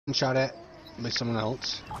shot at by someone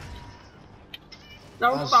else.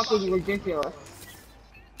 That was fucking ridiculous.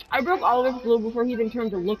 I broke all of his blue before he even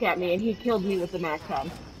turned to look at me, and he killed me with the MAC-10.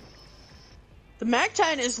 The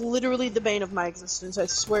MAC-10 is literally the bane of my existence, I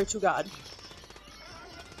swear to God.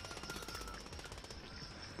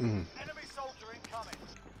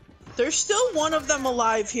 There's still one of them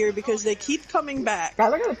alive here because they keep coming back.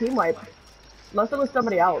 Guys, I got a team wipe. Unless it was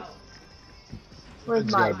somebody else. Where's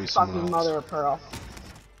my fucking mother of pearl?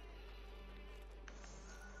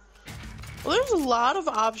 Well, there's a lot of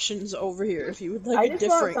options over here if you would like a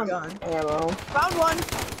different gun. Ammo. Found one.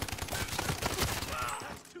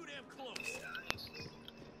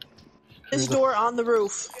 His door on the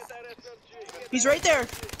roof. He's right there.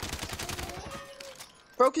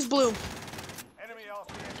 Broke his bloom.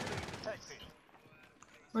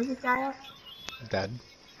 Where's this guy at? Dead.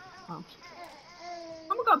 Oh.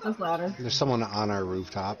 I'm gonna go up this ladder. There's someone on our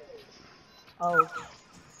rooftop. Oh.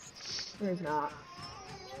 There's not.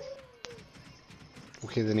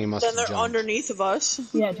 Okay, then he must have jumped. Then they're underneath of us.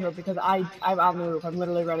 Yeah, Joe, because I'm on the roof. I'm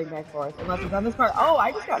literally running back and forth. Unless it's on this part. Oh,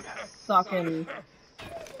 I just got fucking...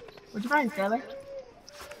 What'd you find, Skyler?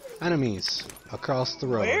 Enemies across the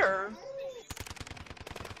road. Where?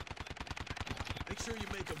 Make sure you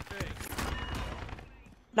make them pay.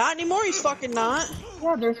 Not anymore, he's fucking not.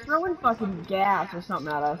 Yeah, they're throwing fucking gas or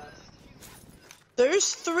something at us.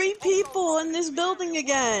 There's 3 people in this building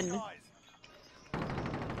again.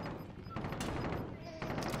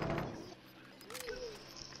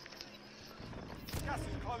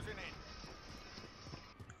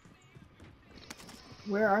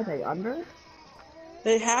 Where are they? Under?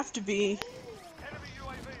 They have to be.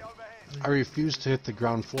 I refuse to hit the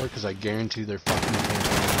ground floor because I guarantee they're fucking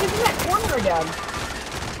He's in that corner again.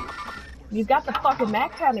 You got the fucking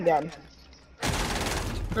MAC-10 again.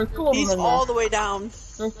 There's 2 of them in there. He's all the way down.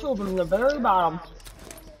 There's 2 of them in the very bottom.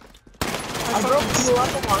 I broke 2 up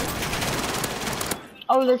at once.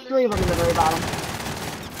 Oh, there's 3 of them in the very bottom.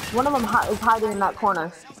 One of them is hiding in that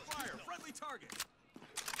corner.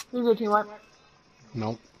 Who's your team wipe?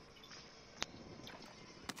 Nope.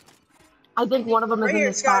 I think one of them is in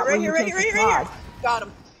the spot where you take the quad. Got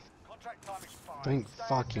him. Thank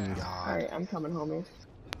fucking God. Alright, I'm coming, homies.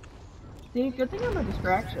 See, good thing I'm a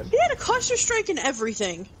distraction. He had a cluster strike and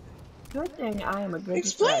everything. Good thing I am a good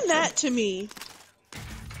Explain that to me.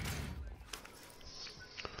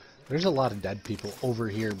 There's a lot of dead people over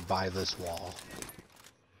here by this wall.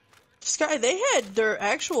 Sky, they had their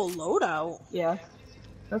actual loadout. Yeah.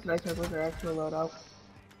 That's nice with their actual loadout.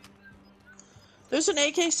 There's an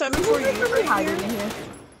AK-7 for you right here. In here.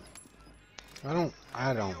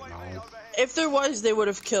 I don't know. If there was, they would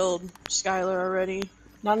have killed Skylar already.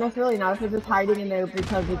 Not necessarily, not if they're just hiding in there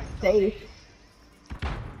because it's safe.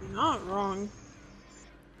 You're not wrong.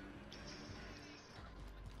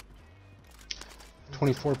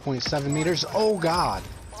 24.7 meters. Oh God.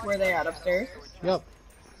 Where are they at? Upstairs? Yep.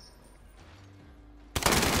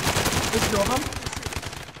 There's 2 of them.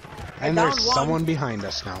 And there's someone behind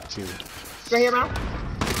us now too. Right here, Mal.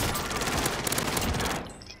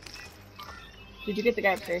 Did you get the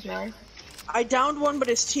guy upstairs, Mallory? I downed one, but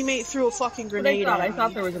his teammate threw a fucking grenade at me. I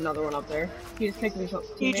thought there was another one up there. He just picked his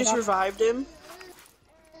teammate He just up. revived him.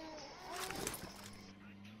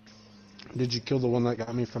 Did you kill the one that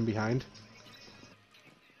got me from behind?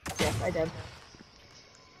 Yes, I did.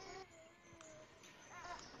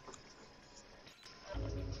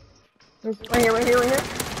 There's right here, right here, right here.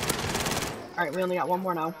 Alright, we only got 1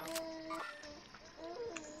 more now.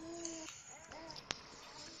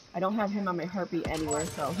 I don't have him on my heartbeat anywhere,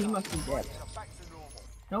 so he must be dead.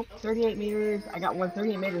 Nope, 38 meters. I got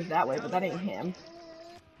 138 meters that way, but that ain't him.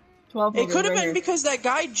 12 meters. It could have right been here. because that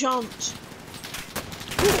guy jumped.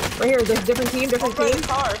 Right here, there's a different team, different team.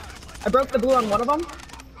 Car. I broke the blue on one of them.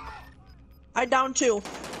 I downed 2.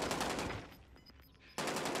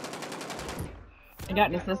 I got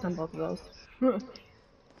an assist on both of those.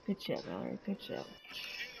 Good shit, Mallory. Good shit.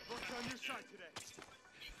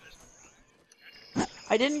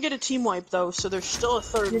 I didn't get a team wipe though, so there's still a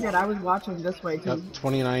 3rd. You did. I was watching this way too. Yep,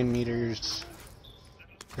 29 meters.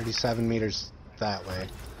 37 meters that way.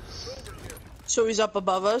 So he's up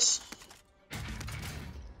above us.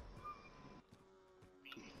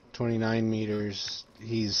 29 meters.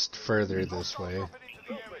 He's further this way.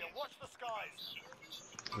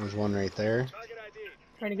 There's one right there.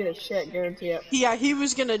 Trying to get his shit, guarantee it. Yeah, he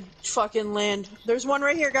was gonna fucking land. There's one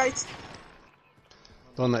right here, guys.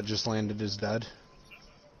 The one that just landed is dead.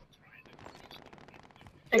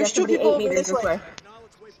 There's 2 people over this way.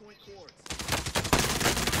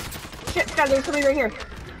 Shit, Scott, there's somebody right here.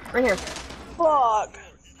 Right here. Fuck.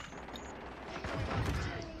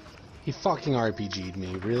 He fucking RPG'd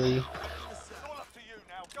me, really? It's all up to you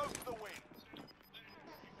now. Go for the win.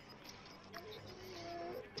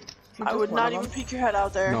 I would not even peek your head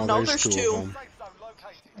out there. No, there's two. of them. Safe zone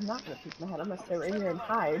located. I'm not gonna peek my head. I'm gonna stay right here and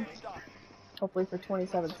hide. Hopefully for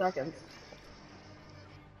 27 seconds.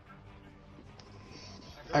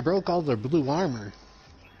 I broke all their blue armor.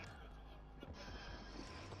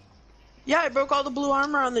 Yeah, I broke all the blue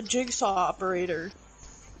armor on the jigsaw operator.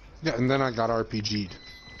 Yeah, and then I got RPG'd.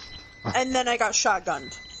 And then I got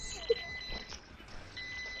shotgunned.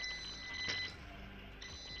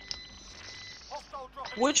 Hostile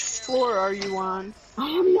dropping. Which floor are you on? I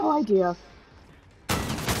have no idea.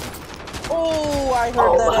 Oh, I heard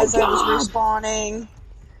Oh that my as I was God. respawning.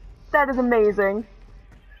 That is amazing.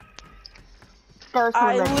 First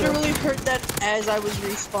I one, literally heard that as I was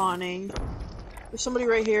respawning. There's somebody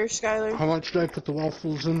right here, Skylar. How much did I put the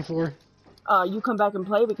waffles in for? you come back and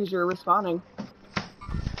play because you're respawning.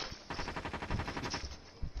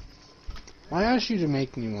 I asked you to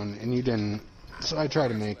make me one, and you didn't. So I tried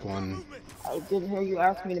to make one. I didn't hear you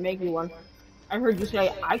ask me to make you one. I heard you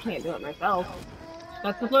say, I can't do it myself.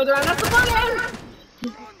 That's the floor they're on, that's the floor they're on!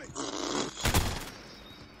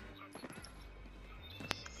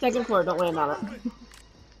 Second floor, don't land on it.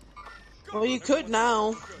 Well, you could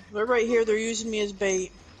now. They're right here. They're using me as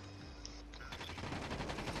bait.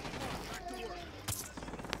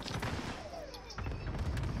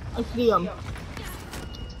 I see them.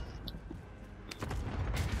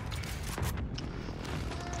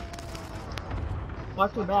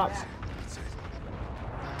 Watch your back.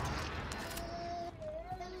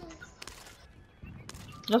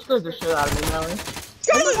 That scared the shit out of me, Nelly.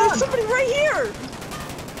 Skylar, there's somebody right here!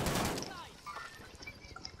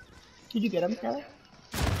 Did you get him, Skylar?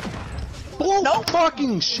 Oh, nope.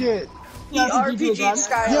 Fucking shit! He Yeah, did you do RPG'd that?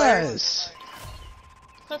 Skylar. Yes!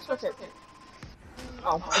 That's what's it.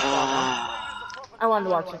 Oh, I saw him. I wanted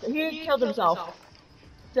to watch it. He killed himself.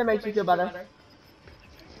 That makes you feel better.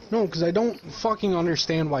 No, because I don't fucking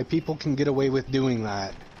understand why people can get away with doing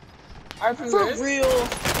that. For real.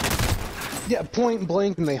 Yeah, point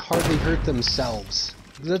blank, and they hardly hurt themselves.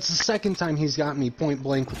 That's the second time he's got me point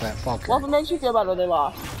blank with that fucker. Well, if it makes you feel better, they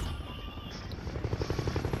lost.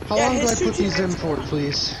 How Yeah, long do I his two put these in teammates- for,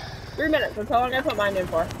 please? 3 minutes, that's how long I put mine in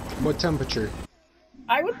for. What temperature?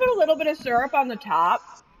 I would put a little bit of syrup on the top.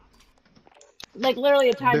 Like, literally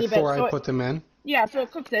a tiny bit. Before So I put them in? yeah, so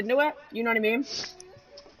it cooks into it. You know what I mean?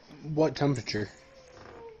 What temperature?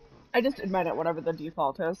 I just admit it, whatever the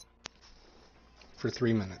default is. For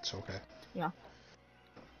 3 minutes, okay. Yeah.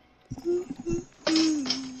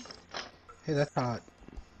 Hey, that's hot.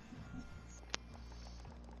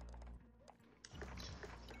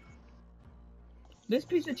 This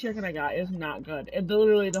piece of chicken I got is not good. It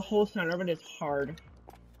literally, the whole center of it is hard.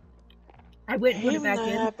 I went and put it back in.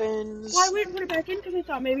 Happens. Well, I went and put it back in because I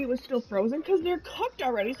thought maybe it was still frozen because they're cooked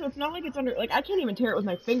already, so it's not like it's under, like, I can't even tear it with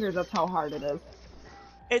my fingers, that's how hard it is.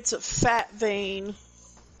 It's a fat vein.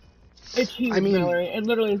 It's huge, I mean- Mallory. It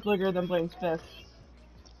literally is bigger than Blaine's fist.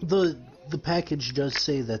 The package does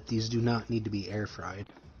say that these do not need to be air fried.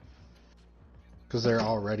 Because they're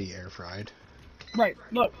already air fried. Right,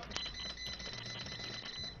 look.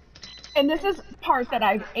 And this is part that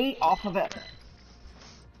I've ate off of it.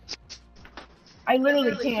 I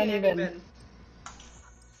literally can't even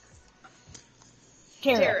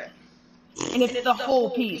tear it. And it's the whole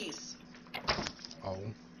piece. Oh.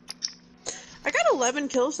 I got 11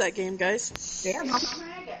 kills that game, guys. Damn, how much did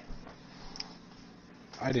I get?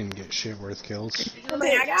 I didn't get shit worth kills. How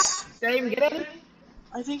many I got? Did I even get any?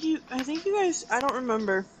 I think you guys, I don't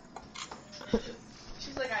remember.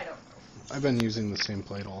 She's like, I don't know. I've been using the same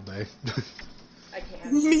plate all day. I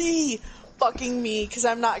can't. Me! Fucking me, because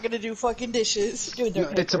I'm not gonna do fucking dishes. Dude,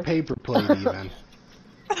 they're It's a paper plate even.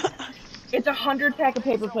 It's 100 pack of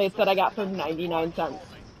paper plates that I got for 99 cents.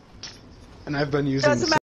 And I've been using Doesn't the